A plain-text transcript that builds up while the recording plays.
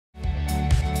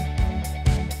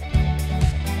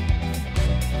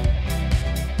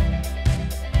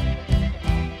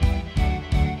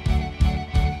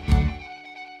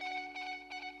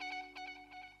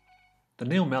The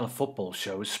Neil Mellor Football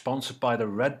Show is sponsored by the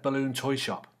Red Balloon Toy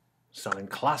Shop, selling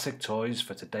classic toys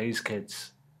for today's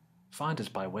kids. Find us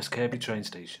by West Kirby train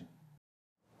station.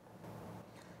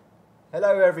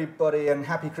 Hello everybody and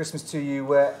happy Christmas to you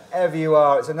wherever you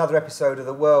are. It's another episode of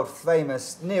the world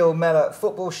famous Neil Mellor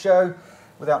Football Show.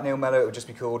 Without Neil Mellor it would just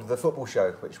be called The Football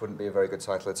Show, which wouldn't be a very good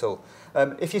title at all.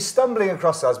 If you're stumbling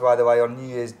across us, by the way, on New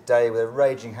Year's Day with a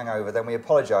raging hangover, then we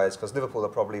apologise because Liverpool are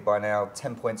probably by now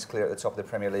 10 points clear at the top of the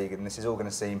Premier League and this is all going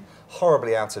to seem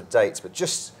horribly out of date. But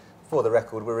just for the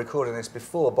record, we're recording this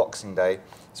before Boxing Day.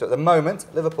 So at the moment,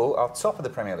 Liverpool are top of the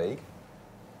Premier League.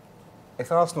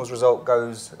 If Arsenal's result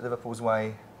goes Liverpool's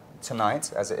way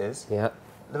tonight, as it is,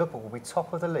 Liverpool will be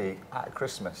top of the league at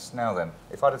Christmas. Now then,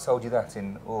 if I'd have told you that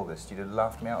in August, you'd have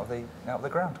laughed me out of the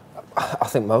ground. I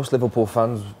think most Liverpool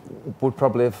fans would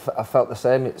probably have felt the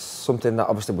same. It's something that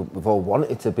obviously we've all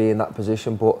wanted to be in that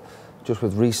position, but just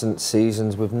with recent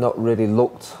seasons, we've not really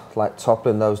looked like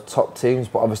toppling those top teams.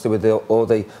 But obviously, with all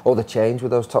the change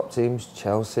with those top teams,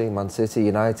 Chelsea, Man City,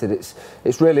 United,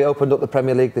 it's really opened up the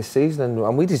Premier League this season,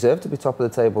 and we deserve to be top of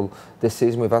the table this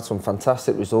season. We've had some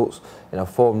fantastic results. You know,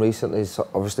 form recently has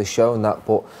obviously shown that,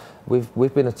 but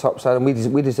we've been a top side, and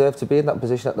we deserve to be in that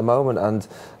position at the moment. And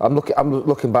I'm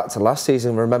looking back to last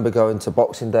season. I remember going to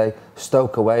Boxing Day,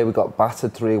 Stoke away, we got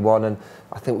battered 3-1, and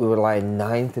I think we were lying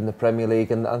 9th in the Premier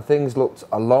League, and things looked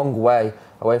a long way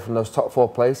away from those top 4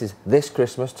 places. This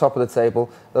Christmas, top of the table,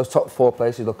 those top 4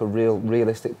 places look a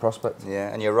realistic prospect.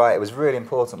 Yeah, and you're right, it was really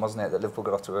important, wasn't it, that Liverpool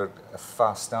got off to a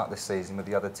fast start this season with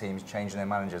the other teams changing their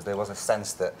managers. There was a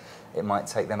sense that it might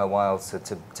take them a while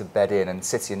to bed in, and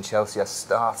City and Chelsea are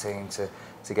starting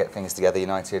to get things together.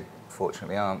 United,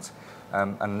 fortunately, aren't.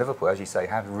 And Liverpool, as you say,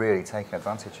 have really taken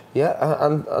advantage. Yeah,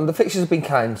 and the fixtures have been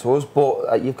kind to us,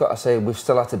 but you've got to say we've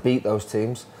still had to beat those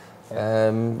teams.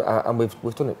 And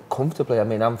we've done it comfortably. I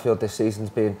mean, Anfield this season's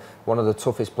been one of the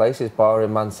toughest places,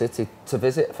 barring Man City, to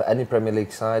visit for any Premier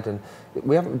League side, and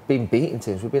we haven't been beating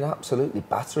teams. We've been absolutely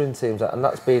battering teams, and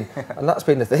that's been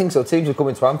the thing. So teams are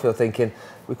coming to Anfield thinking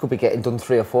we could be getting done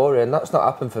 3 or 4 here, and that's not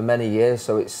happened for many years.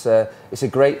 So it's a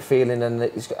great feeling, and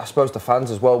I suppose the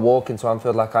fans as well walking to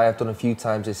Anfield like I have done a few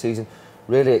times this season.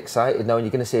 Really excited knowing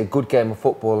you're going to see a good game of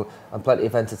football and plenty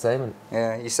of entertainment.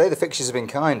 Yeah, you say the fixtures have been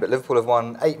kind, but Liverpool have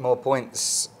won 8 more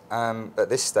points at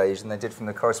this stage than they did from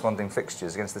the corresponding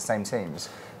fixtures against the same teams.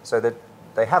 So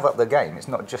they have upped the game. It's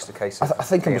not just a case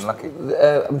of being lucky.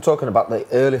 I'm talking about the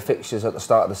early fixtures at the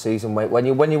start of the season. When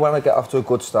you want to get off to a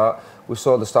good start, we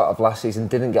saw the start of last season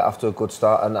didn't get off to a good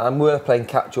start, and we're playing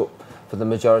catch up for the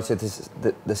majority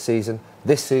of the season.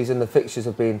 This season, the fixtures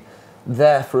have been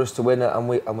there for us to win it, and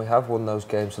we have won those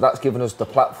games. So that's given us the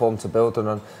platform to build on,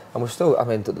 and we're still. I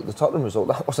mean, the Tottenham result,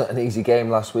 that wasn't an easy game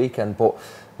last weekend, but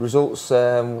results.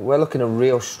 We're looking a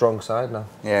real strong side now.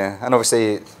 Yeah, and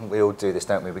obviously we all do this,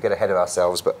 don't we? We get ahead of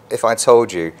ourselves. But if I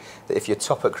told you that if you're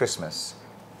top at Christmas,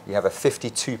 you have a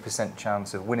 52%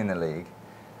 chance of winning the league,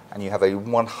 and you have a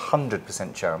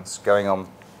 100% chance going on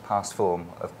past form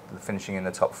of finishing in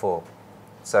the top 4.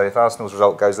 So if Arsenal's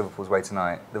result goes Liverpool's way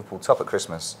tonight, Liverpool top at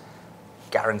Christmas,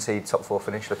 guaranteed top 4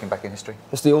 finish, looking back in history.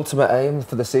 It's the ultimate aim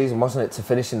for the season, wasn't it, to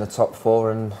finish in the top 4,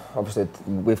 and obviously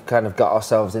we've kind of got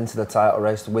ourselves into the title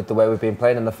race with the way we've been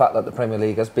playing and the fact that the Premier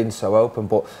League has been so open.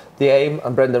 But the aim,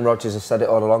 and Brendan Rodgers has said it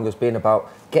all along, has been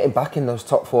about getting back in those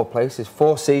top 4 places.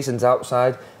 4 seasons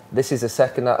outside, this is the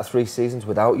second out of 3 seasons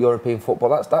without European football.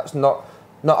 That's not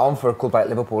on for a club like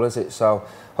Liverpool, is it? So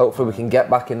hopefully we can get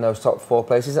back in those top 4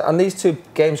 places. And these 2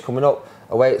 games coming up,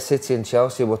 away at City and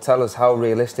Chelsea, will tell us how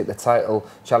realistic the title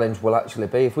challenge will actually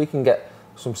be. If we can get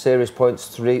some serious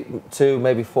points, 2,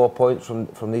 maybe 4 points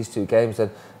from these 2 games, then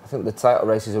I think the title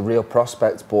race is a real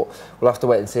prospect. But we'll have to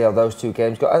wait and see how those 2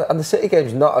 games go. And the City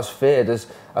game's not as feared as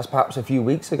perhaps a few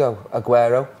weeks ago.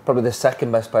 Aguero, probably the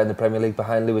second best player in the Premier League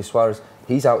behind Luis Suarez,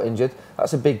 he's out injured.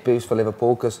 That's a big boost for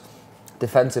Liverpool because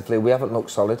defensively, we haven't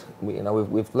looked solid.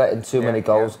 We've let in too many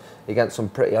goals against some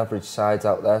pretty average sides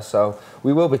out there. So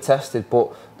we will be tested.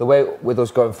 But the way with us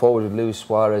going forward with Luis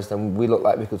Suarez, then we look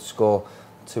like we could score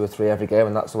 2 or 3 every game,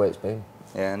 and that's the way it's been.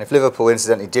 Yeah, and if Liverpool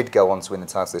incidentally did go on to win the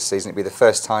title this season, it'd be the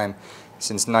first time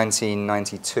since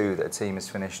 1992 that a team has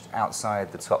finished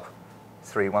outside the top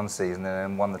 3 one season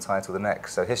and then won the title the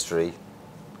next. So history,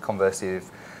 conversely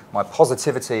of my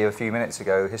positivity a few minutes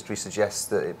ago, history suggests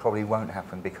that it probably won't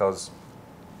happen because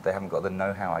they haven't got the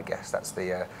know-how, I guess. That's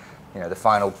the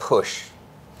final push.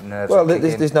 Well,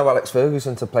 there's no Alex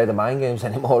Ferguson to play the mind games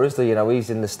anymore, is there? He's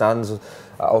in the stands at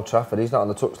Old Trafford. He's not on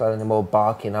the touchline anymore,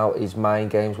 barking out his mind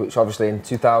games, which obviously in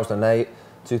 2008,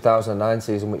 2009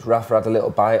 season, which Rafa had a little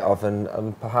bite of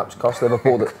and perhaps cost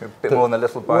Liverpool. A bit more than a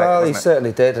little bite. Well, he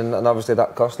certainly did, and obviously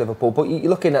that cost Liverpool. But you're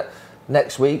looking at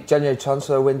next week, January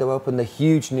transfer window open, the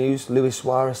huge news, Luis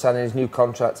Suarez signing his new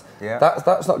contract. Yeah.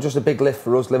 That's not just a big lift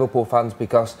for us Liverpool fans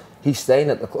because he's staying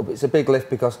at the club. It's a big lift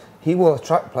because he will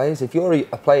attract players. If you're a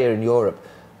player in Europe,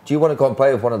 do you want to go and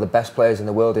play with one of the best players in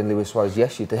the world in Luis Suarez?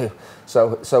 Yes, you do.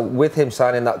 So with him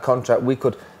signing that contract, we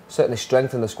could certainly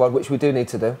strengthen the squad, which we do need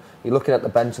to do. You're looking at the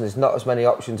bench and there's not as many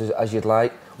options as you'd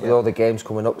like with all the games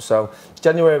coming up. So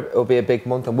January will be a big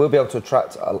month and we'll be able to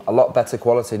attract a lot better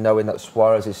quality knowing that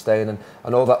Suarez is staying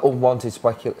and all that unwanted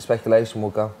speculation will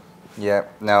go. Yeah,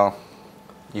 now,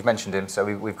 you've mentioned him, so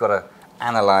we've got to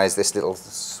analyse this little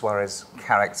Suarez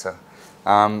character.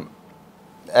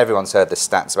 Everyone's heard the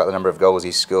stats about the number of goals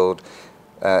he's scored.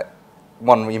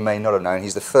 One you may not have known,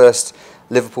 he's the first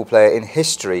Liverpool player in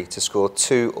history to score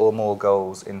 2 or more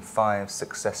goals in 5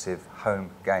 successive home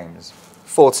games.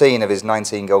 14 of his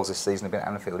 19 goals this season have been at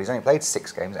Anfield. He's only played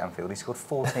 6 games at Anfield. He scored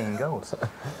 14 goals.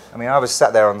 I mean, I was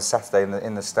sat there on Saturday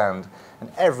in the stand,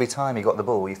 and every time he got the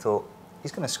ball, you thought,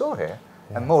 he's going to score here.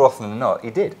 Yeah. And more often than not,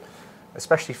 he did.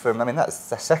 Especially from, I mean, that's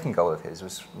the second goal of his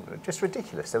was just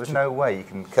ridiculous. There was no way you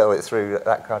can curl it through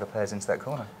that crowd of players into that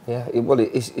corner. Yeah, well,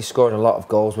 he's scoring a lot of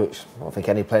goals, which I don't think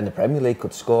any player in the Premier League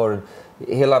could score. And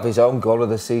he'll have his own goal of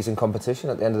the season competition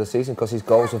at the end of the season because his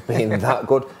goals have been that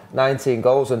good. 19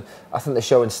 goals, and I think they're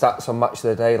showing stats on Match of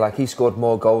the Day. Like, he scored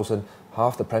more goals than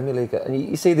half the Premier League. And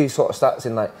you see these sort of stats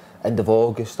in, like, end of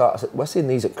August, we're seeing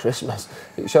these at Christmas.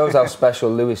 It shows how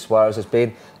special Luis Suarez has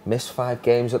been. Missed 5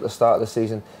 games at the start of the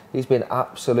season. He's been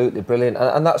absolutely brilliant,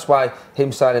 and that's why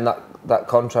him signing that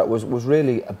contract was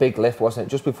really a big lift, wasn't it?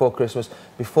 Just before Christmas,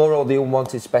 before all the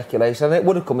unwanted speculation, and it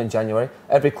would have come in January.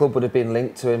 Every club would have been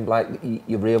linked to him, like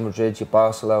your Real Madrid, your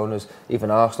Barcelonas, even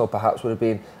Arsenal perhaps would have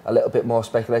been a little bit more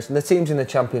speculation. The teams in the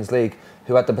Champions League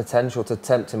who had the potential to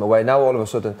tempt him away, now all of a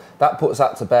sudden that puts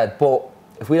that to bed. But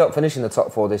if we don't finish in the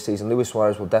top 4 this season, Luis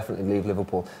Suarez will definitely leave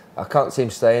Liverpool. I can't see him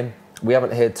staying. We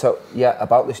haven't heard yet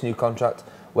about this new contract,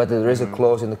 whether there is a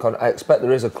clause in the contract. I expect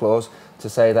there is a clause to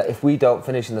say that if we don't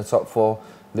finish in the top 4,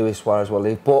 Luis Suarez will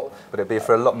leave. But it'd be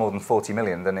for a lot more than 40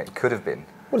 million than it could have been.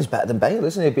 Well, he's better than Bale,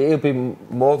 isn't he? He'll be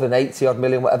more than 80-odd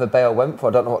million, whatever Bale went for.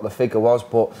 I don't know what the figure was,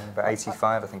 but... About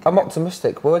 85, I think. I'm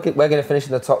optimistic. We're going to finish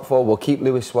in the top 4. We'll keep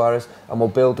Luis Suarez and we'll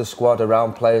build a squad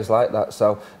around players like that.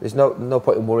 So there's no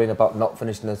point in worrying about not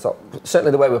finishing in the top...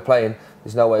 Certainly the way we're playing,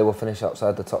 there's no way we'll finish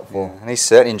outside the top 4. Yeah, and he's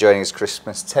certainly enjoying his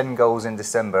Christmas. 10 goals in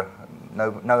December.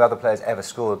 No other player's ever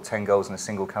scored 10 goals in a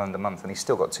single calendar month, and he's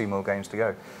still got 2 more games to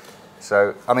go.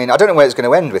 So, I mean, I don't know where it's going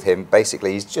to end with him,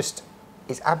 basically.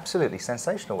 He's absolutely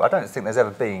sensational. I don't think there's ever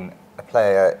been a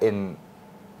player in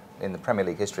the Premier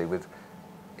League history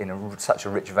such a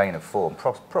rich vein of form,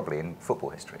 probably in football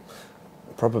history.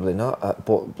 Probably not,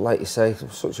 but like you say,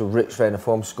 such a rich vein of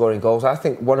form, scoring goals. I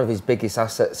think one of his biggest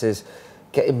assets is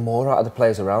getting more out of the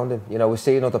players around him. You know, we're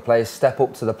seeing other players step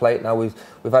up to the plate now. We've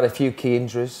had a few key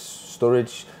injuries,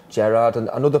 Sturridge, Gerrard, and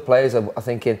other players are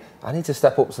thinking, I need to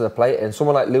step up to the plate. And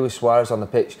someone like Luis Suarez on the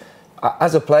pitch,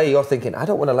 as a player, you're thinking, I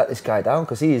don't want to let this guy down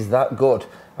because he is that good.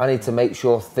 I need to make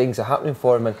sure things are happening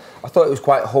for him. And I thought it was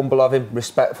quite humble of him,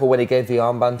 respectful when he gave the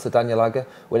armband to Daniel Agger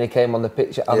when he came on the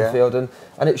pitch at Anfield. And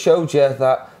it showed you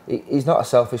that he's not a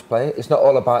selfish player. It's not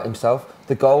all about himself.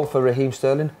 The goal for Raheem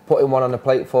Sterling, putting one on the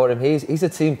plate for him, he's a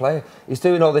team player. He's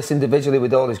doing all this individually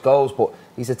with all his goals, but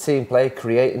he's a team player,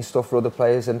 creating stuff for other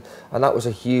players. And that was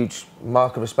a huge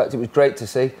mark of respect. It was great to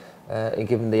see in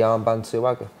giving the armband to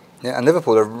Agger. Yeah, and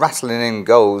Liverpool are rattling in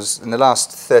goals in the last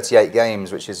 38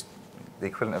 games, which is the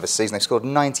equivalent of a season. They've scored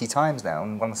 90 times now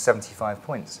and won 75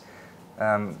 points,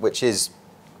 which is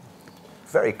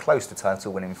very close to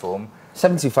title-winning form.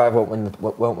 75 won't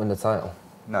win the title.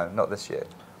 No, not this year.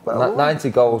 Well, 90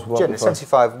 goals won't win.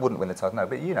 75 wouldn't win the title. No,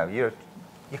 but you know, you're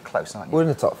close, aren't you? We're in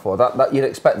the top 4. That you'd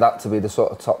expect that to be the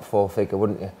sort of top 4 figure,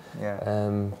 wouldn't you? Yeah.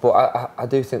 But I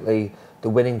do think the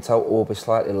winning total will be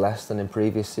slightly less than in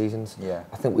previous seasons. Yeah.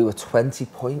 I think we were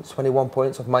 21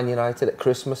 points off Man United at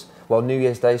Christmas. Well, New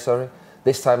Year's Day, sorry.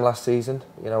 This time last season,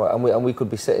 you know, and we could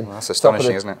be sitting that's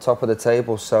astonishing, isn't it? Top of the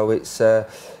table. So it's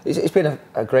been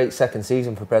a great second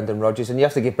season for Brendan Rodgers, and you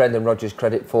have to give Brendan Rodgers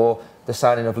credit for the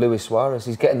signing of Luis Suarez.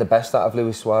 He's getting the best out of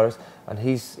Luis Suarez, and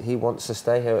he wants to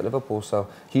stay here at Liverpool. So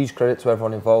huge credit to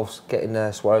everyone involved getting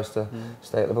Suarez to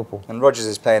stay at Liverpool. And Rodgers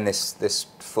is playing this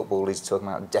football. He's talking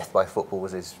about death by football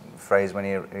was his phrase when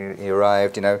he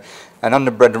arrived. You know, and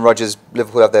under Brendan Rodgers,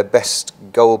 Liverpool have their best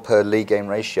goal per league game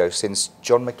ratio since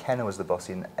John McKenna was the boss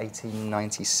in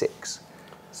 1896.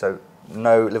 So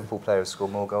no Liverpool player has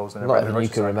scored more goals than Brendan Rodgers. Not even you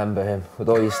can remember him with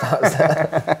all your stats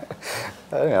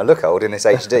there. I look old in this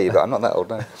HD, but I'm not that old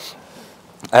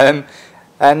now.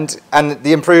 And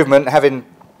the improvement, having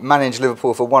managed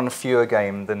Liverpool for one fewer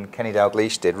game than Kenny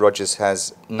Dalglish did. Rodgers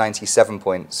has 97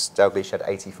 points, Dalglish had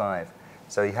 85.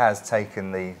 So he has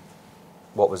taken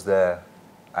what was there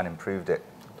and improved it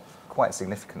quite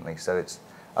significantly. So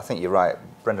I think you're right,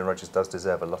 Brendan Rodgers does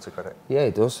deserve a lot of credit. Yeah,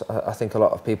 he does. I think a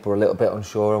lot of people are a little bit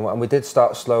unsure, and we did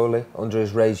start slowly under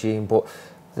his regime, but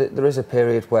there is a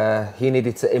period where he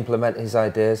needed to implement his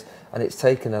ideas, and it's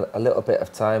taken a little bit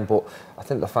of time, but I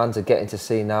think the fans are getting to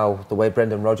see now the way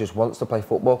Brendan Rodgers wants to play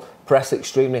football. Press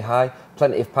extremely high,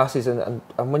 plenty of passes, and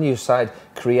when you side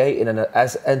creating and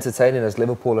as entertaining as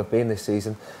Liverpool have been this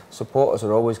season, supporters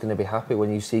are always going to be happy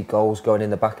when you see goals going in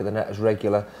the back of the net as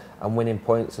regular and winning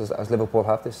points as Liverpool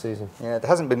have this season. Yeah, there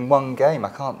hasn't been one game, I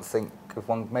can't think of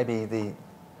one, maybe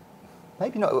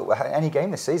not any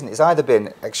game this season. It's either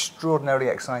been extraordinarily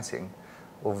exciting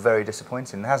or very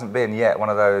disappointing. There hasn't been yet one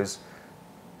of those.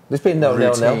 There's been no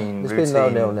 0-0. There's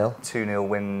been no 0-0. 2-0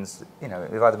 wins. You know,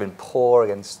 we've either been poor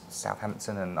against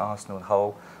Southampton and Arsenal and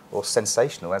Hull, or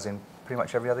sensational, as in pretty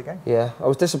much every other game. Yeah, I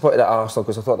was disappointed at Arsenal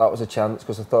because I thought that was a chance,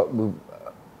 because I thought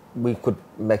we could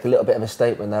make a little bit of a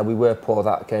statement there. We were poor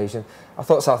that occasion. I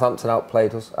thought Southampton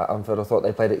outplayed us at Anfield. I thought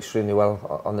they played extremely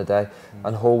well on the day.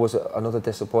 And Hull was another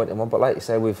disappointing one. But like you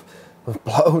say, we've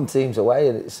blown teams away.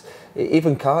 And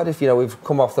even Cardiff, you know, we've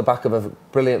come off the back of a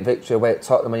brilliant victory away at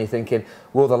Tottenham, and you're thinking,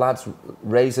 will the lads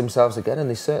raise themselves again? And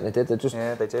they certainly did.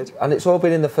 Yeah, they did. And it's all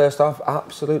been in the first half,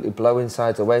 absolutely blowing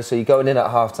sides away. So you're going in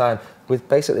at half-time with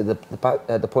basically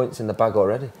the points in the bag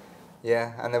already.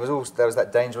 Yeah, and there was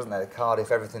that danger, wasn't there?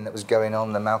 Cardiff, everything that was going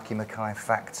on, the Malky Mackay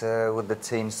factor, would the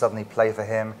team suddenly play for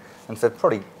him? And for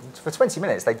 20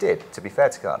 minutes they did, to be fair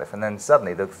to Cardiff, and then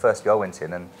suddenly the first goal went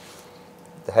in and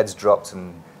the heads dropped,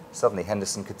 and suddenly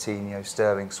Henderson, Coutinho,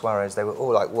 Sterling, Suarez, they were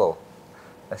all like, whoa,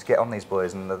 let's get on these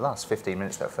boys. And the last 15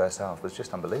 minutes of that first half was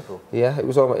just unbelievable. Yeah, it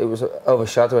was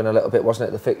overshadowing a little bit, wasn't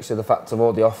it, the fixture, the fact of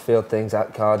all the off-field things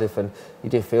at Cardiff, and you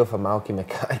do feel for Malky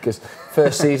Mackay, because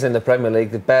first season in the Premier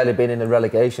League, they've barely been in the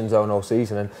relegation zone all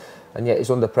season, and yet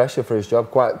he's under pressure for his job.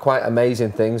 Quite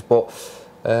amazing things, but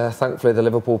thankfully the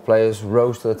Liverpool players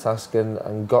rose to the task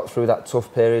and got through that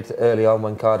tough period early on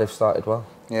when Cardiff started well.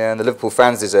 Yeah, and the Liverpool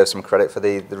fans deserve some credit for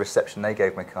the reception they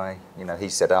gave Mackay. You know, he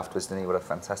said afterwards, didn't he, what a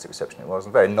fantastic reception it was.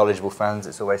 And very knowledgeable fans,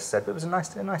 it's always said, but it was a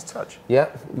nice touch. Yeah,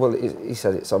 well, he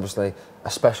said it's obviously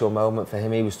a special moment for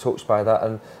him. He was touched by that,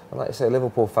 and like I say,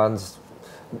 Liverpool fans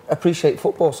appreciate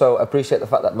football, so appreciate the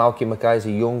fact that Malky Mackay is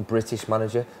a young British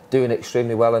manager doing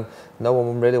extremely well, and no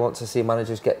one really wants to see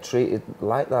managers get treated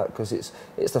like that, because it's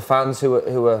the fans who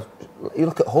are you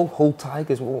look at Hull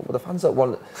Tigers, the fans that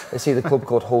want to see the club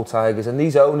called Hull Tigers, and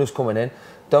these owners coming in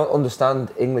don't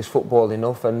understand English football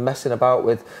enough and messing about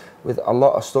with a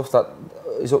lot of stuff that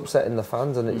is upsetting the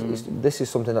fans, and this is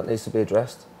something that needs to be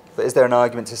addressed. But is there an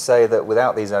argument to say that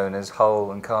without these owners,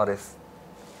 Hull and Cardiff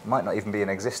might not even be in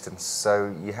existence,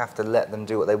 so you have to let them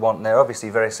do what they want? And they're obviously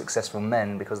very successful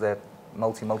men because they're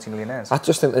multi-millionaires. I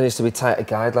just think there needs to be tighter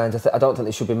guidelines. I don't think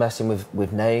they should be messing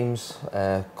with names,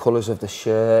 colours of the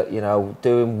shirt, you know,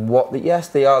 doing yes,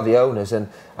 they are the owners and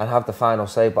have the final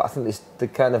say, but I think they're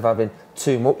kind of having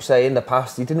too much say. In the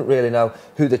past, you didn't really know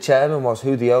who the chairman was,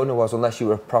 who the owner was, unless you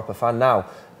were a proper fan. Now,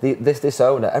 this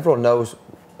owner, everyone knows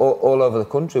all over the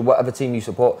country, whatever team you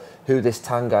support, who this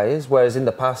Tan guy is, whereas in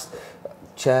the past,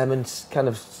 chairman kind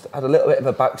of had a little bit of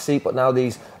a back seat, but now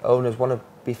these owners want to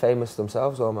be famous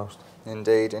themselves almost.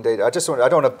 Indeed. I don't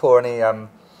want to pour any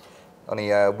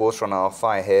water on our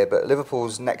fire here, but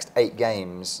Liverpool's next 8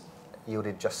 games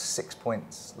yielded just 6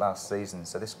 points last season,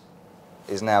 so this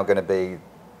is now going to be,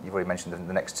 you've already mentioned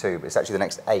the next 2, but it's actually the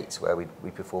next 8 where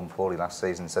we performed poorly last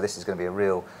season, so this is going to be a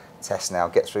real test now.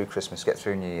 Get through Christmas, get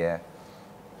through New Year,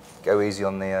 go easy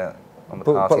on the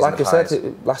but like I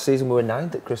said, last season we were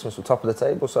 9th at Christmas, we're top of the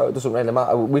table, so it doesn't really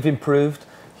matter. We've improved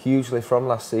hugely from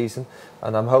last season,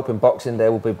 and I'm hoping Boxing Day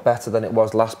will be better than it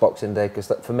was last Boxing Day, because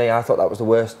for me, I thought that was the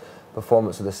worst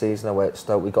performance of the season away at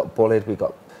Stoke. We got bullied, we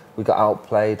got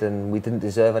outplayed, and we didn't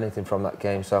deserve anything from that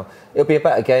game. So it'll be a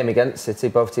better game against City,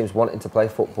 both teams wanting to play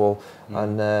football,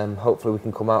 and hopefully we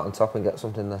can come out on top and get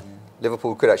something there.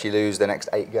 Liverpool could actually lose their next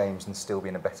 8 games and still be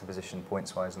in a better position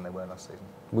points-wise than they were last season.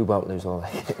 We won't lose all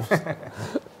 8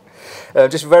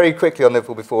 games. Just very quickly on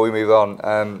Liverpool before we move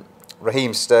on.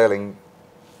 Raheem Sterling,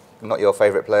 not your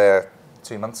favourite player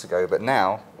 2 months ago, but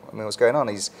now, I mean, what's going on?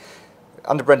 He's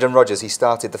under Brendan Rodgers. He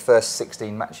started the first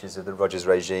 16 matches of the Rodgers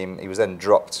regime. He was then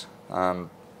dropped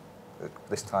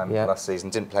this time last season.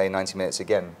 Didn't play 90 minutes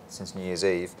again since New Year's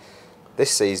Eve. This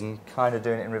season, kind of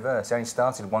doing it in reverse. He only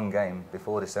started 1 game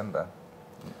before December,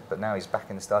 but now he's back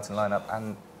in the starting lineup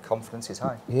and confidence is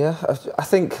high. Yeah, I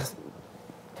think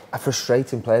a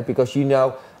frustrating player, because you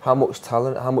know how much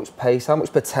talent, how much pace, how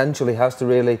much potential he has to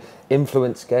really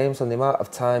influence games, and the amount of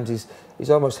times he's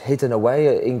almost hidden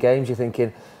away in games. You're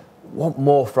thinking, want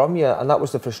more from you, and that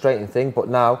was the frustrating thing. But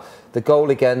now the goal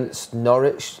against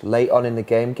Norwich late on in the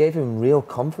game gave him real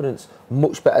confidence.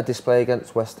 Much better display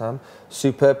against West Ham,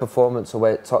 superb performance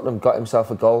away at Tottenham, got himself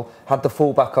a goal, had the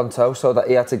full back on toe so that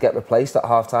he had to get replaced at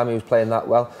half time. He was playing that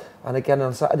well, and again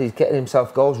on Saturday he's getting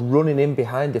himself goals, running in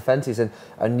behind defences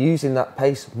and using that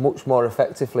pace much more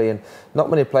effectively. And not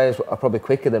many players are probably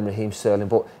quicker than Raheem Sterling,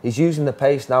 but he's using the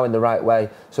pace now in the right way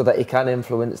so that he can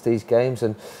influence these games,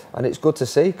 and it's good to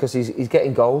see, because he's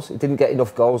getting goals. He didn't get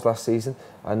enough goals last season,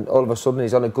 and all of a sudden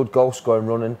he's on a good goal scoring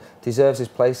run and deserves his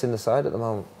place in the side at the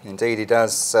moment. Indeed he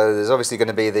does. So there's obviously going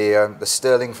to be the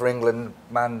Sterling for England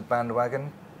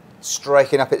bandwagon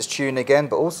striking up its tune again,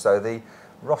 but also the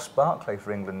Ross Barkley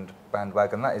for England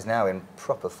bandwagon. That is now in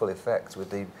proper full effect with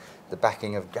the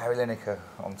backing of Gary Lineker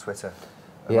on Twitter,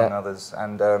 among others,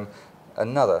 and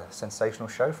another sensational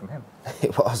show from him.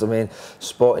 It was. I mean,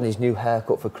 sporting his new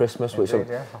haircut for Christmas. Indeed,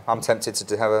 which I'm tempted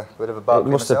to have a bit of a Barkley.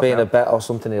 It must have been now. A bet or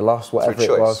something he lost, whatever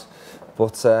it was.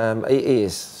 But he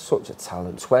is such a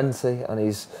talent. 20,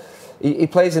 and he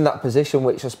plays in that position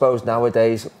which I suppose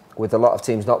nowadays, with a lot of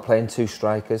teams not playing two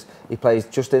strikers, he plays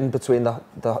just in between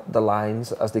the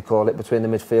lines, as they call it, between the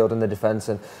midfield and the defence,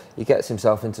 and he gets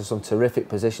himself into some terrific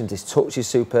positions. His touch is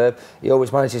superb. He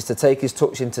always manages to take his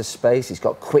touch into space. He's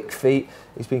got quick feet.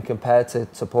 He's been compared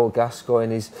to Paul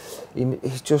Gascoigne.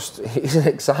 He's an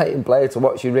exciting player to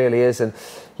watch. He really is, and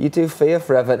you do fear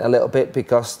for Everton a little bit,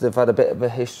 because they've had a bit of a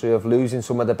history of losing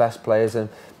some of the best players, and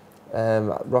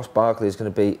Ross Barkley is going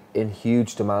to be in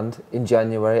huge demand in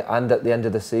January and at the end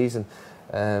of the season.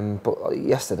 But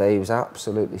yesterday he was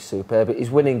absolutely superb.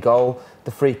 His winning goal,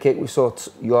 the free kick, we saw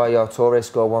Yaya Toure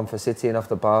score one for City and off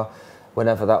the bar,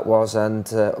 whenever that was,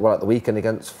 and at the weekend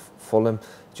against Fulham.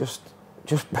 Just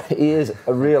he is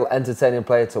a real entertaining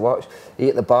player to watch. He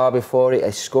hit the bar before he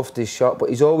scuffed his shot, but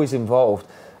he's always involved.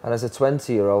 And as a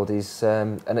 20-year-old, he's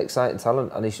an exciting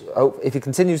talent. And if he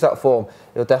continues that form,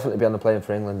 he'll definitely be on the plane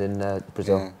for England in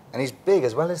Brazil. Yeah. And he's big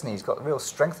as well, isn't he? He's got real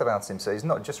strength about him. So he's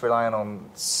not just relying on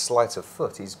sleight of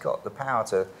foot. He's got the power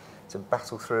to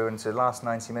battle through and to last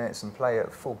 90 minutes and play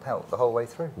at full pelt the whole way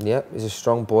through. Yeah, he's a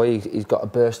strong boy. He's got a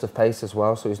burst of pace as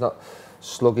well, so he's not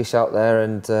sluggish out there.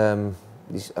 And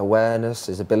his awareness,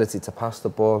 his ability to pass the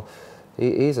ball,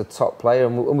 he's a top player,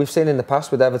 and we've seen in the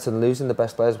past with Everton losing the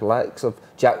best players, likes of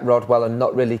Jack Rodwell, and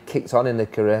not really kicked on in their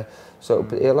career. So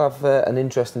he'll have an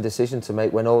interesting decision to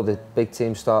make when all the big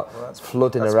teams start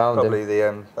flooding around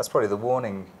him. That's probably the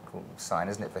warning sign,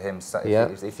 isn't it, for him? So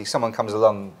if someone comes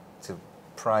along to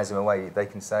prize him away,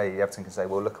 Everton can say,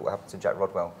 well, look at what happened to Jack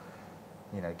Rodwell.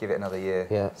 You know, give it another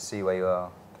year, see where you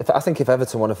are. I think if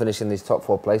Everton want to finish in these top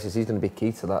 4 places, he's going to be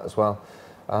key to that as well.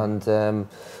 And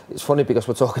it's funny because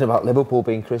we're talking about Liverpool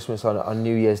being Christmas on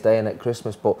New Year's Day and at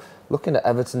Christmas, but looking at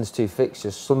Everton's 2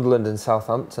 fixtures, Sunderland and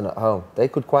Southampton at home, they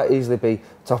could quite easily be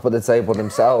top of the table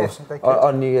themselves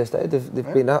on New Year's Day.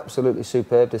 They've been absolutely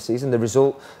superb this season. The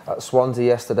result at Swansea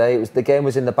yesterday, the game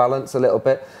was in the balance a little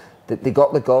bit. They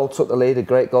got the goal, took the lead, a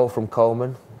great goal from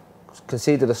Coleman,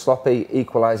 conceded a sloppy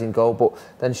equalising goal, but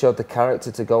then showed the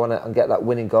character to go on it and get that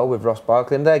winning goal with Ross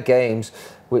Barkley. And they're games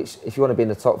which, if you want to be in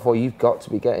the top 4, you've got to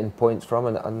be getting points from,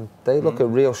 and they look a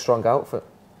real strong outfit.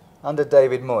 Under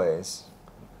David Moyes,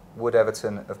 would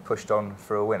Everton have pushed on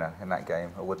for a winner in that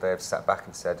game, or would they have sat back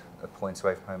and said a point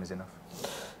away from home is enough?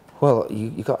 Well,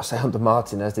 you got to say under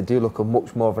Martinez, they do look a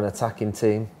much more of an attacking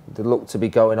team. They look to be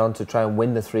going on to try and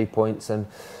win the 3 points, and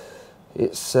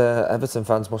it's Everton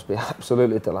fans must be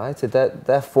absolutely delighted. They're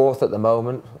 4th at the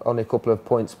moment, only a couple of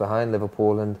points behind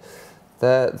Liverpool, and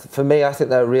for me, I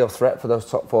think they're a real threat for those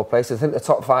top 4 places. I think the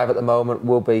top 5 at the moment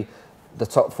will be the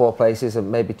top 4 places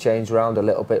and maybe change around a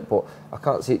little bit, but I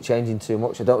can't see it changing too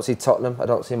much. I don't see Tottenham, I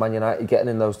don't see Man United getting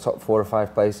in those top 4 or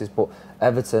 5 places, but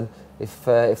Everton, if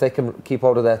they can keep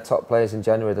hold of their top players in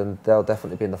January, then they'll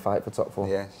definitely be in the fight for top 4.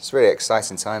 Yeah, it's really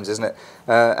exciting times, isn't it?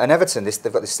 And Everton,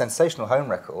 they've got this sensational home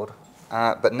record,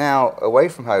 but now away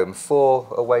from home,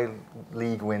 4 away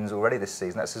league wins already this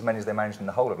season. That's as many as they managed in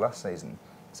the whole of last season.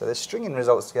 So they're stringing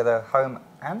results together, home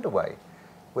and away,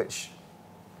 which,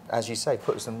 as you say,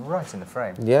 puts them right in the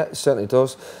frame. Yeah, it certainly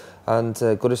does. And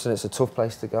Goodison, it's a tough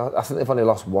place to go. I think they've only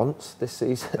lost once this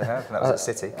season. They have, and that was at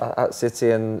City. At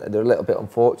City, and they're a little bit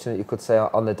unfortunate, you could say,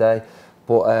 on the day.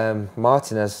 But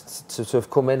Martinez, to have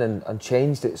come in and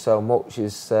changed it so much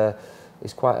is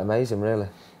quite amazing, really.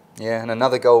 Yeah, and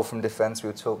another goal from defence.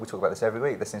 We talk about this every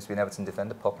week. There seems to be an Everton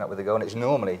defender popping up with a goal, and it's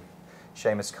normally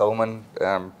Seamus Coleman.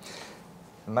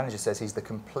 the manager says he's the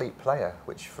complete player,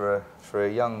 which for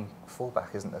a young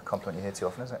fullback isn't a compliment you hear too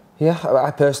often, is it? Yeah, I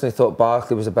personally thought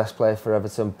Barkley was the best player for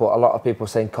Everton, but a lot of people are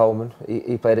saying Coleman.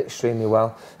 He played extremely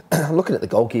well. I'm looking at the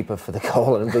goalkeeper for the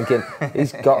goal and I'm thinking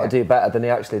he's got to do better than he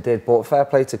actually did. But fair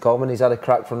play to Coleman, he's had a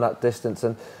crack from that distance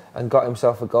and got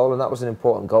himself a goal, and that was an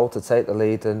important goal to take the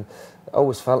lead. And I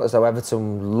always felt as though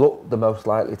Everton looked the most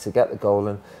likely to get the goal,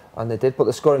 and they did. But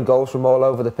they're scoring goals from all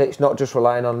over the pitch, not just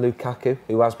relying on Lukaku,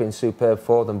 who has been superb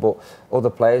for them, but other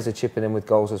players are chipping in with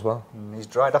goals as well. He's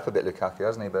dried up a bit, Lukaku,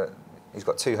 hasn't he? But he's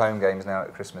got 2 home games now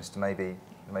at Christmas to maybe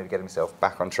get himself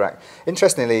back on track.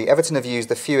 Interestingly, Everton have used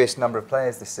the fewest number of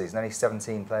players this season. Only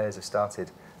 17 players have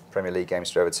started Premier League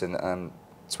games for Everton.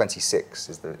 26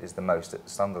 is the most at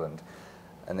Sunderland.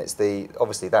 And it's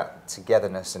obviously that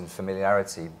togetherness and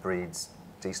familiarity breeds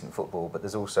decent football, but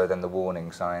there's also then the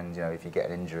warning signs, if you get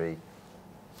an injury,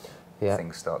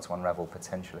 things start to unravel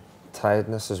potentially.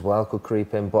 Tiredness as well could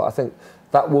creep in, but I think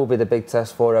that will be the big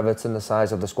test for Everton, the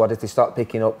size of the squad. If they start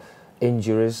picking up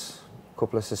injuries, a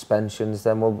couple of suspensions,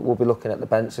 then we'll be looking at the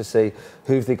bench to see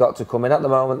who've they got to come in. At the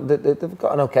moment, they've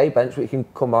got an okay bench where you can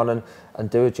come on and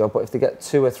do a job, but if they get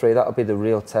 2 or 3, that'll be the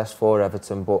real test for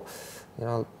Everton. But,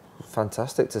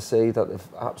 fantastic to see that they've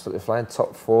absolutely flying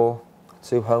top 4,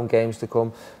 2 home games to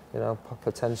come,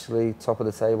 potentially top of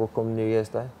the table come New Year's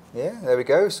Day. Yeah, there we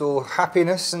go. It's all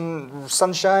happiness and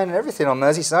sunshine and everything on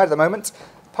Merseyside at the moment.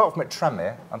 Apart from at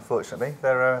Tranmere, unfortunately,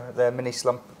 their mini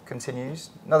slump continues.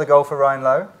 Another goal for Ryan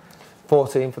Lowe.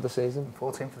 14 for the season.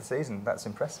 14 for the season. That's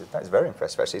impressive. That is very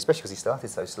impressive, actually, especially because he started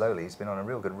so slowly. He's been on a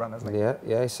real good run, hasn't he?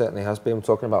 Yeah, he certainly has been. I'm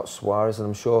talking about Suarez, and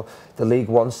I'm sure the League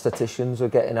One statisticians are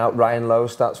getting out. Ryan Lowe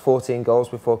starts 14 goals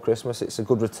before Christmas. It's a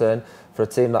good return for a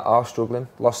team that are struggling.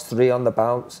 Lost 3 on the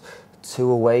bounce,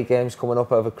 2 away games coming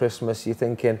up over Christmas. You're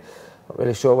thinking, not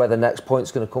really sure where the next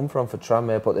point's going to come from for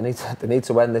Tranmere, but they need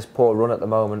to end this poor run at the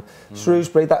moment.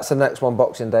 Shrewsbury, that's the next one,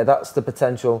 Boxing Day. That's the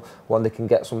potential one they can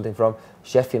get something from.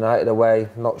 Sheffield United away,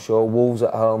 not sure. Wolves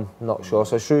at home, not sure.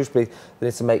 So Shrewsbury, they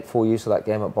need to make full use of that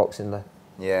game at Boxing Day.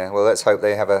 Yeah, well, let's hope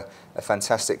they have a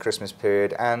fantastic Christmas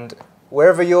period. And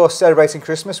wherever you're celebrating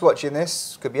Christmas, watching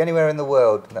this, could be anywhere in the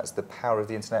world. That's the power of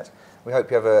the internet. We hope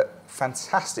you have a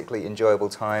fantastically enjoyable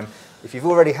time. If you've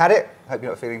already had it, I hope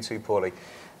you're not feeling too poorly.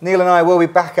 Neil and I will be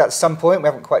back at some point. We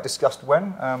haven't quite discussed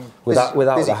when. Without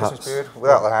busy the Christmas hats. Period.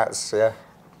 Without the hats, yeah.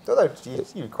 Although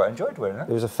you quite enjoyed wearing it.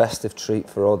 It was a festive treat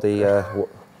for all the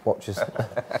watchers.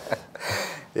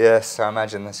 Yes, I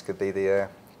imagine this could be the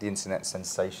internet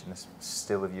sensation, this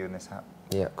still of you in this hat.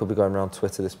 Yeah, could be going around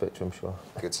Twitter, this picture, I'm sure.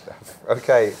 Good stuff.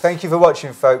 Okay, thank you for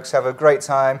watching, folks. Have a great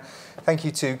time. Thank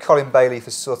you to Colin Bailey for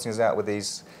sorting us out with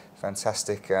these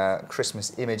fantastic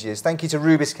Christmas images. Thank you to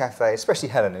Rubis Cafe, especially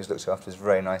Helen, who's looked after us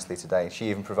very nicely today.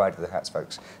 She even provided the hats,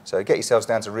 folks. So get yourselves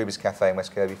down to Rubis Cafe in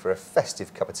West Kirby for a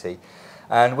festive cup of tea.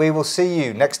 And we will see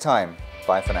you next time.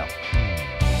 Bye for now.